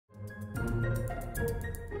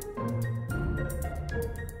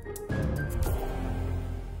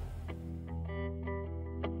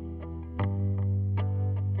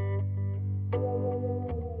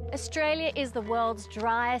Australia is the world's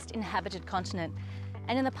driest inhabited continent,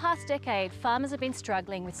 and in the past decade, farmers have been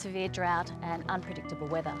struggling with severe drought and unpredictable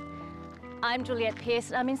weather. I'm Juliette Pearce,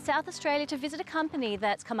 and I'm in South Australia to visit a company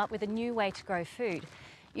that's come up with a new way to grow food,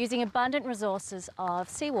 using abundant resources of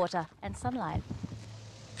seawater and sunlight.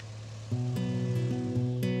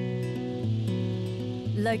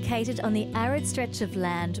 Located on the arid stretch of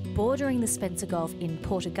land bordering the Spencer Gulf in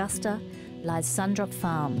Port Augusta lies Sundrop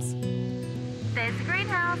Farms. There's the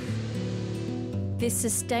greenhouse. This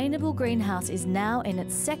sustainable greenhouse is now in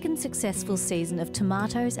its second successful season of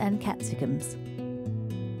tomatoes and capsicums.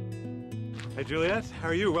 Hey Juliette, how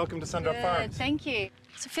are you? Welcome to Sundrop Farms. Thank you.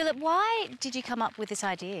 So Philip, why did you come up with this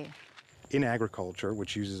idea? In agriculture,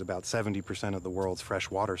 which uses about 70% of the world's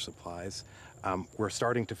fresh water supplies, we're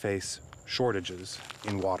starting to face shortages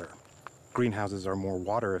in water. Greenhouses are more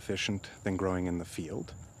water efficient than growing in the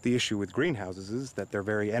field. The issue with greenhouses is that they're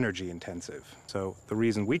very energy intensive. So the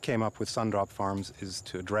reason we came up with Sundrop Farms is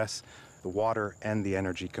to address the water and the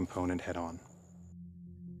energy component head on.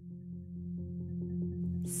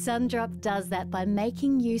 Sundrop does that by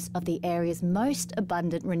making use of the area's most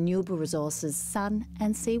abundant renewable resources, sun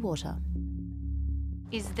and seawater.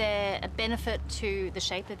 Is there a benefit to the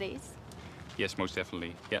shape of these? Yes, most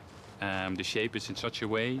definitely, yeah. The shape is in such a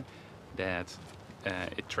way that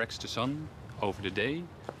it tracks the sun over the day,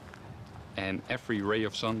 and every ray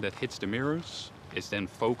of sun that hits the mirrors is then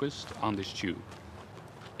focused on this tube.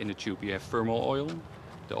 In the tube you have thermal oil.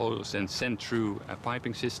 The oil is then sent through a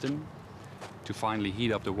piping system to finally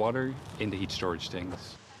heat up the water in the heat storage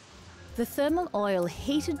tanks. The thermal oil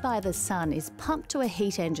heated by the sun is pumped to a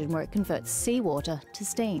heat engine where it converts seawater to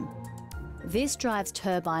steam. This drives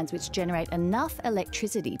turbines which generate enough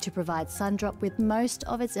electricity to provide Sundrop with most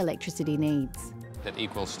of its electricity needs. That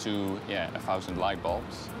equals to 1,000 light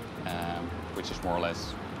bulbs, which is more or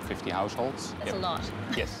less 50 households. That's a lot.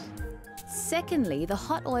 Yes. Secondly, the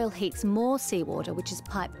hot oil heats more seawater, which is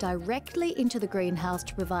piped directly into the greenhouse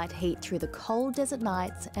to provide heat through the cold desert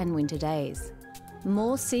nights and winter days.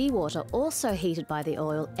 More seawater, also heated by the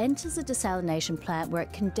oil, enters the desalination plant where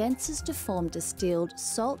it condenses to form distilled,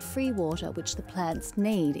 salt-free water which the plants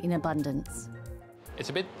need in abundance.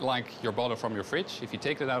 It's a bit like your bottle from your fridge. If you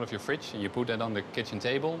take that out of your fridge and you put that on the kitchen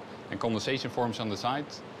table and condensation forms on the side,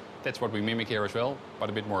 that's what we mimic here as well, but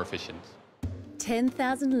a bit more efficient.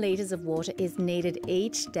 10,000 litres of water is needed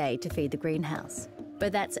each day to feed the greenhouse,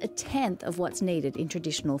 but that's a tenth of what's needed in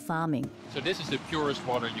traditional farming. So this is the purest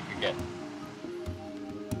water you can get.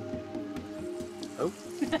 Oh.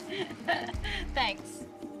 Thanks.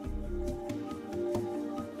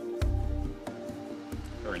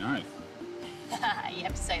 Very nice. You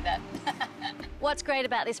have to say that. What's great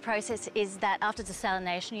about this process is that after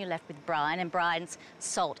desalination, you're left with brine, and brine's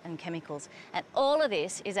salt and chemicals. And all of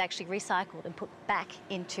this is actually recycled and put back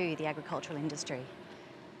into the agricultural industry.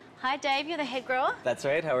 Hi, Dave, you're the head grower? That's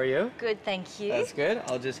right, how are you? Good, thank you. That's good.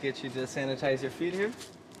 I'll just get you to sanitize your feet here.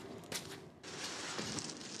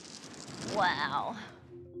 Wow.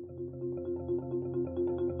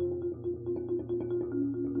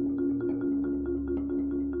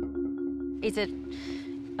 Is it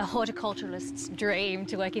a horticulturalist's dream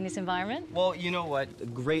to work in this environment? Well, you know what? The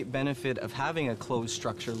great benefit of having a closed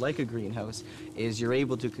structure like a greenhouse is you're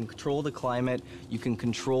able to control the climate, you can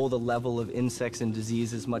control the level of insects and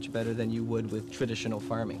diseases much better than you would with traditional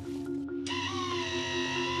farming.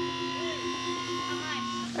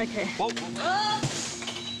 Okay. Whoa, whoa.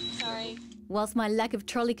 Sorry. Whilst my lack of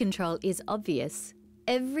trolley control is obvious,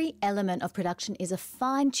 every element of production is a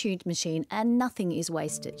fine-tuned machine and nothing is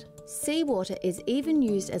wasted. Seawater is even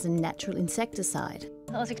used as a natural insecticide.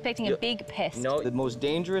 I was expecting a big pest. No, the most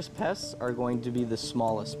dangerous pests are going to be the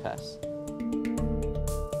smallest pests.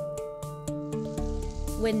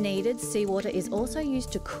 When needed, seawater is also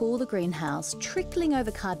used to cool the greenhouse, trickling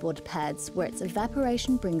over cardboard pads where its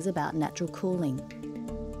evaporation brings about natural cooling.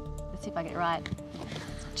 Let's see if I get it right.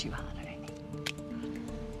 It's not too hard, I don't think.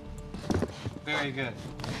 Very good.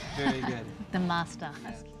 Very good. The master.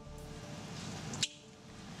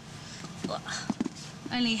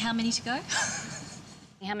 Only how many to go?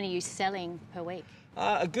 How many are you selling per week?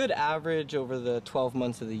 A good average over the 12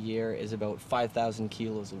 months of the year is about 5,000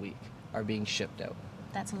 kilos a week are being shipped out.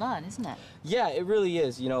 That's a lot, isn't it? Yeah, it really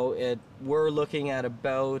is. You know, we're looking at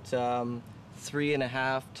about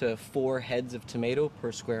 3.5 to 4 heads of tomato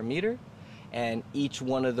per square meter, and each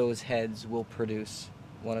one of those heads will produce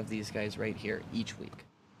one of these guys right here each week.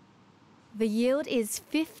 The yield is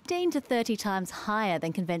 15 to 30 times higher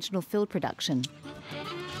than conventional field production. So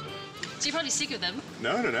you're probably sick of them?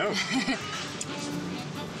 No.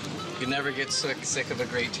 You never get sick of a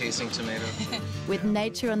great tasting tomato. With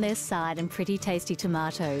nature on their side and pretty tasty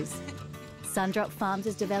tomatoes, Sundrop Farms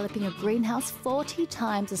is developing a greenhouse 40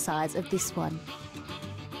 times the size of this one.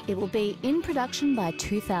 It will be in production by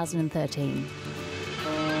 2013.